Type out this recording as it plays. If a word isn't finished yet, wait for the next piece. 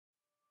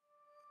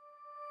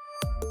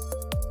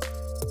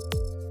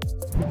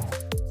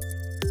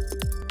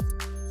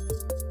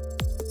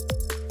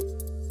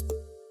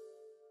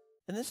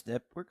In this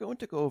step, we're going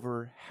to go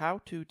over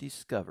how to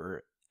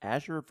discover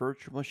Azure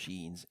Virtual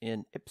Machines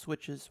in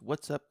Ipswitch's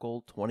WhatsUp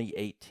Gold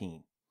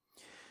 2018.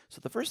 So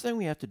the first thing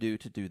we have to do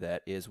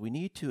that is we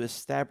need to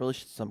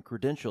establish some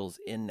credentials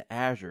in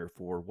Azure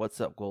for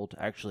WhatsUp Gold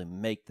to actually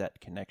make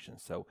that connection.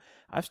 So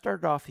I've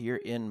started off here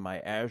in my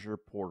Azure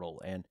portal,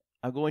 and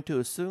I'm going to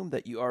assume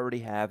that you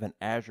already have an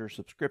Azure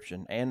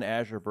subscription and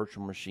Azure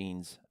Virtual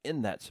Machines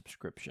in that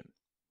subscription.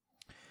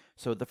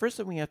 So the first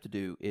thing we have to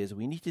do is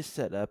we need to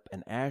set up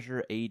an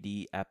Azure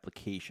AD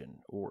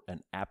application or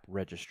an app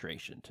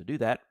registration. To do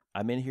that,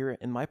 I'm in here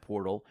in my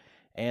portal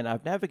and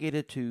I've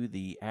navigated to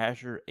the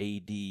Azure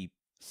AD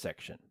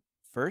section.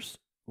 First,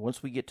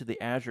 once we get to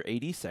the Azure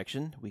AD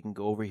section, we can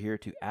go over here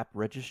to App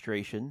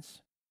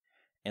Registrations,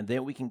 and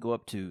then we can go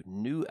up to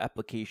New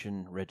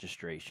Application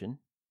Registration,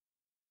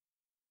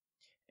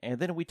 and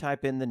then we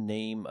type in the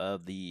name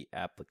of the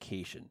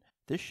application.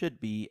 This should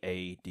be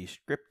a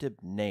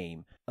descriptive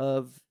name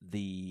of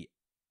the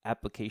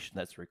application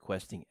that's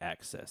requesting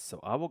access. So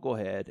I will go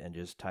ahead and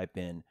just type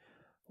in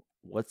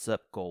WhatsUp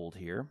Gold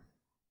here,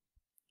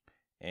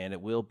 and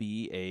it will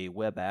be a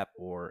web app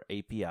or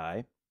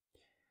API.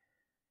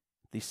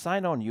 The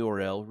sign-on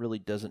URL really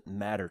doesn't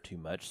matter too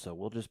much, so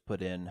we'll just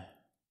put in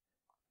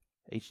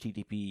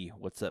http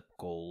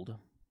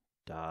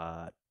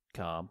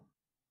whatsupgold.com.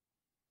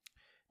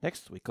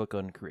 Next, we click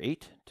on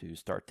Create to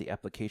start the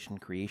application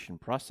creation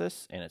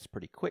process, and it's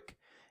pretty quick.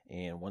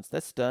 And once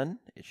that's done,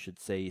 it should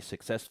say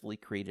Successfully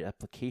Created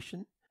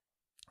Application.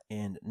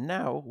 And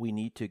now we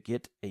need to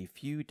get a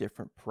few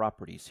different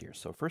properties here.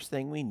 So first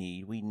thing we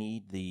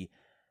need the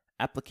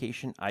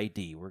application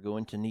ID. We're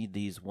going to need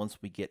these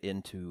once we get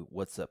into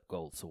WhatsUp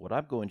Gold. So what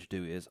I'm going to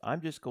do is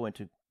I'm just going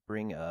to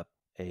bring up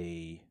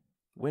a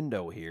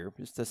window here,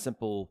 just a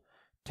simple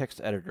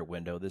text editor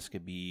window. This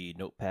could be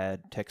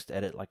Notepad, text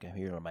edit like I'm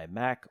here on my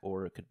Mac,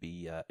 or it could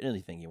be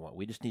anything you want.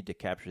 We just need to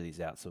capture these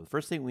out. So the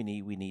first thing we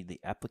need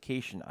the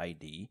application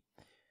ID.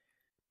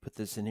 Put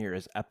this in here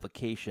as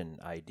application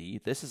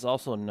ID. This is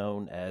also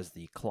known as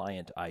the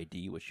client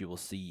ID, which you will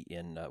see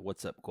in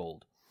WhatsUp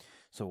Gold.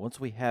 So once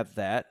we have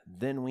that,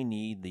 then we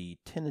need the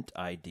tenant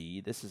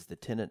ID. This is the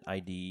tenant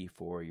ID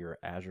for your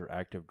Azure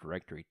Active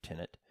Directory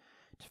tenant.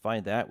 To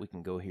find that, we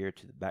can go here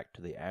to back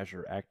to the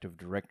Azure Active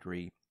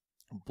Directory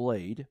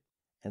blade,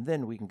 and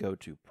then we can go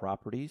to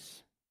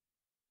Properties,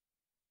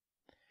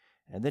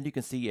 and then you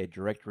can see a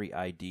directory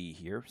ID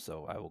here.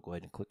 So I will go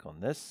ahead and click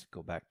on this,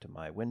 go back to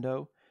my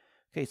window.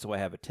 Okay, so I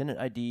have a tenant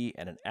ID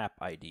and an app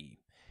ID.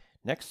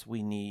 Next,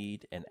 we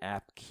need an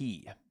app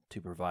key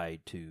to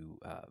provide to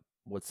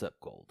WhatsUp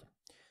Gold.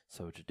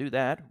 So to do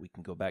that, we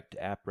can go back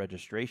to App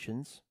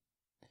Registrations,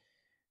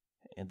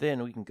 and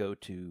then we can go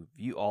to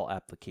View All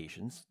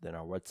Applications. Then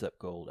our WhatsUp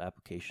Gold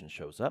application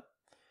shows up.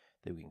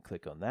 Then we can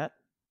click on that.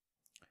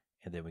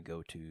 And then we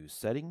go to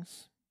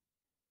Settings,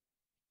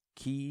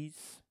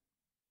 Keys,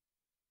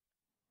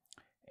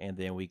 and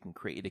then we can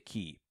create a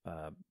key.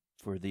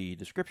 For the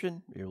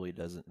description, it really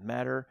doesn't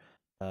matter.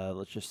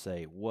 Let's just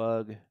say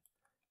WUG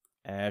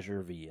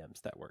Azure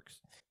VMs. That works.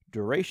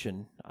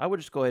 Duration, I would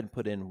just go ahead and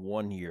put in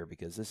 1 year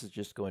because this is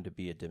just going to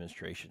be a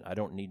demonstration. I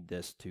don't need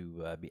this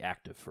to be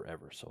active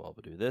forever, so I'll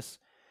do this.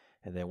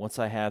 And then once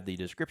I have the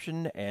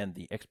description and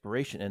the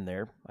expiration in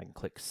there, I can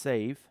click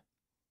Save.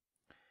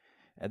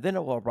 And then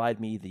it will provide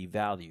me the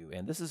value.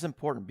 And this is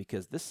important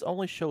because this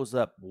only shows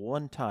up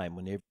one time.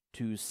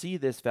 To see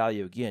this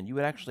value again, you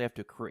would actually have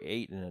to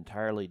create an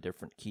entirely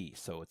different key.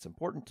 So it's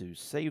important to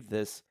save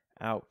this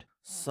out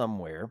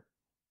somewhere.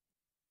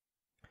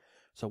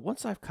 So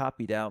once I've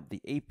copied out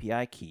the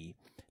API key,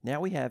 now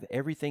we have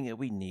everything that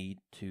we need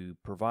to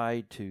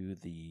provide to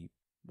the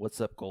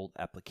WhatsUp Gold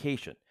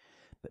application.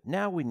 But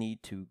now we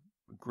need to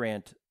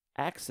grant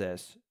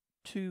access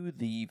to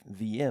the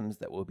VMs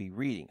that we'll be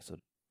reading.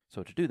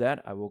 So to do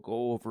that, I will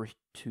go over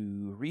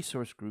to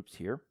Resource Groups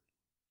here.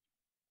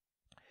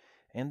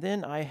 And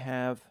then I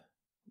have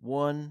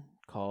one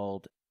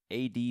called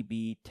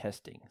ADB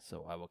Testing.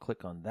 So I will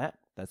click on that.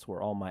 That's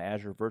where all my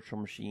Azure Virtual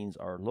Machines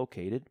are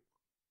located.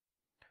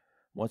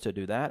 Once I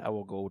do that, I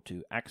will go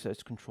to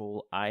Access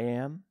Control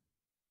IAM,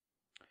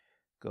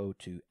 go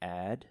to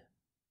Add,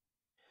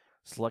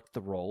 select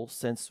the role.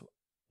 Since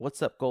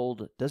WhatsUp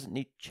Gold doesn't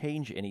need to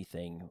change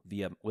anything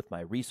with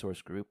my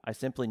resource group, I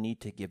simply need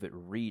to give it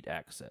read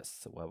access.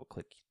 So I will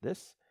click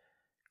this,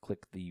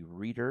 click the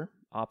reader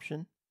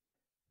option.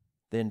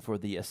 Then for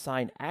the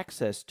assign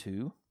access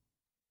to,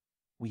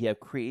 we have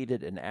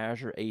created an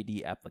Azure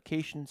AD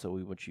application, so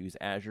we would choose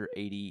Azure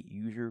AD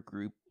user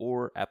group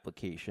or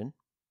application.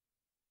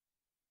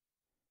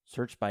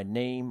 Search by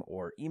name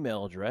or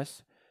email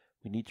address.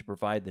 We need to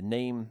provide the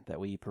name that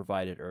we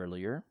provided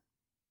earlier.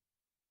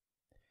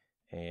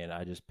 And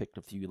I just picked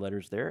a few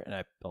letters there, and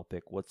I'll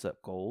pick WhatsUp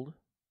Gold,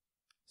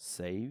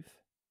 save.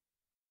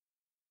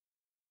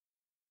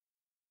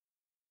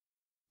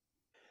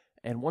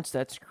 And once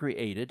that's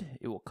created,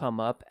 it will come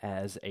up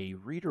as a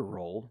reader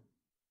role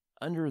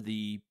under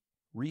the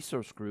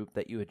resource group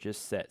that you had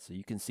just set. So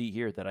you can see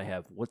here that I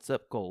have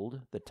WhatsUp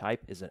Gold, the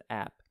type is an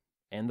app,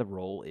 and the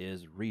role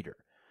is reader.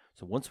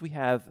 So once we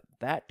have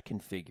that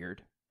configured,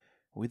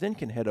 we then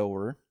can head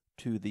over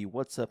to the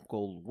WhatsUp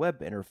Gold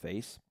web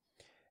interface,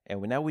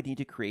 and now we need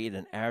to create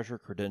an Azure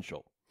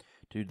credential.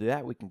 To do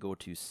that, we can go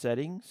to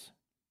Settings,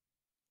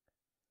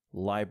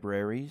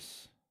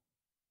 Libraries,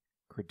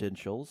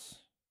 Credentials,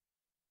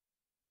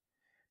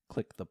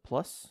 click the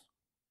plus,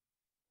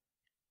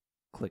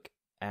 click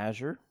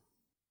Azure,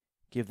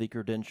 give the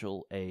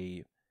credential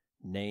a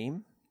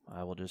name.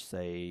 I will just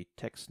say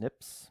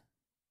TechSnips.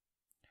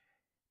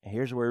 And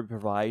here's where we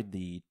provide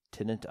the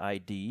tenant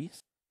ID,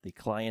 the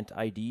client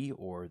ID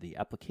or the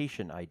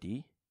application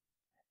ID,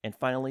 and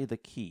finally the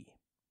key.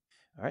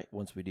 All right,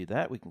 once we do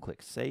that, we can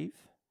click Save.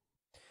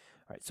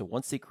 All right, so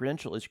once the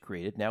credential is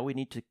created, now we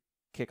need to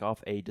kick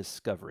off a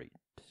discovery.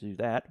 To do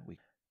that, we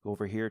go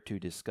over here to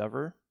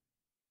Discover,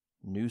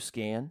 New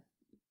Scan.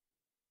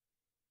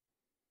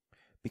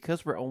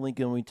 Because we're only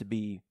going to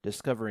be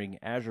discovering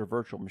Azure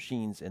Virtual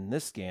Machines in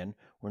this scan,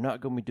 we're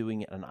not going to be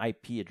doing an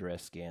IP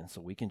address scan,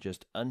 so we can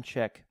just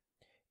uncheck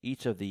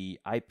each of the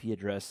IP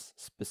address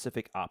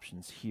specific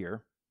options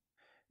here.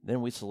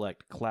 Then we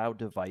select Cloud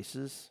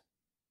Devices,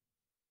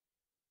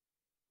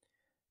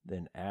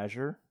 then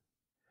Azure.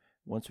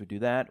 Once we do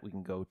that, we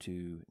can go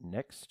to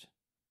Next.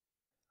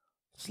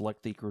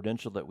 Select the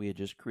credential that we had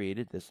just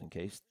created.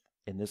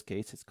 In this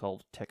case, it's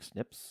called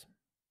TechSnips.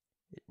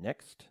 Hit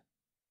Next.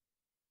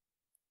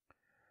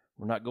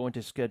 We're not going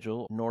to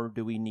schedule, nor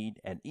do we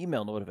need an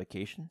email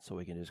notification, so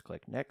we can just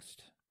click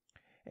Next.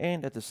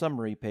 And at the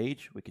summary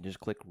page, we can just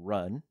click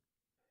Run.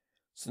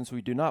 Since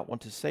we do not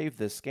want to save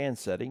this scan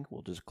setting,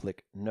 we'll just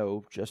click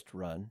No, just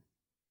Run.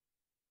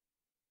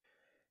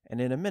 And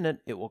in a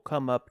minute, it will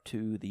come up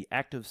to the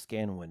active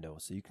scan window.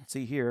 So you can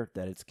see here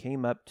that it's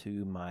came up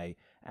to my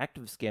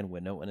active scan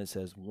window, and it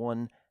says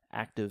 1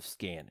 active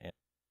scan.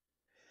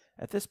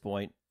 At this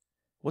point,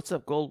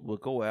 WhatsUp Gold will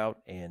go out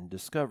and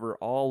discover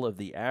all of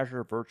the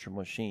Azure Virtual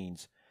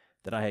Machines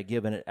that I had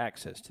given it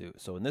access to.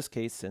 So in this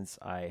case, since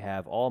I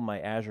have all my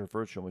Azure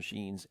Virtual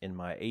Machines in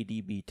my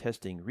ADB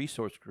testing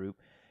resource group,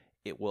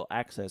 it will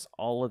access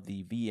all of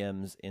the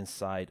VMs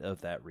inside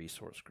of that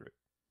resource group.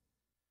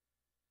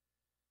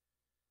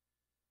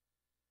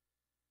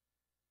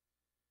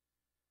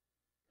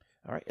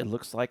 All right, it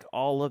looks like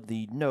all of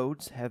the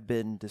nodes have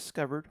been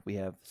discovered. We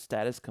have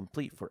status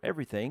complete for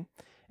everything.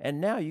 And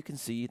now you can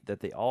see that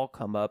they all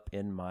come up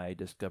in my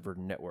discovered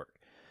network.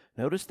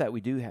 Notice that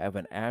we do have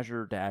an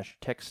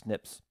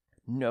Azure-TechSnips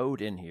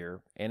node in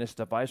here, and its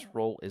device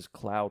role is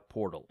Cloud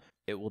Portal.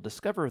 It will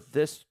discover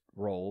this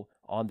role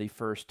on the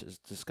first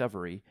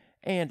discovery,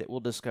 and it will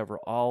discover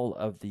all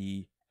of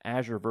the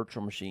Azure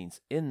Virtual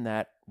Machines in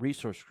that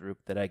resource group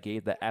that I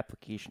gave the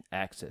application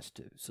access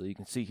to. So you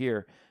can see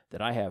here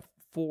that I have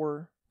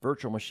 4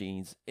 virtual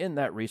machines in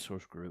that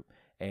resource group,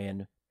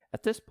 and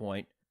at this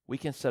point, we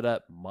can set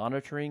up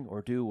monitoring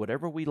or do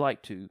whatever we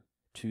like to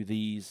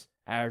these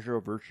Azure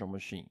Virtual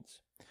Machines.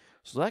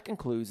 So that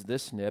concludes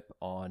this snip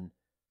on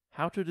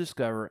how to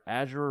discover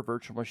Azure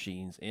Virtual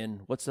Machines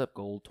in WhatsUp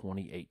Gold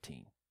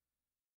 2018.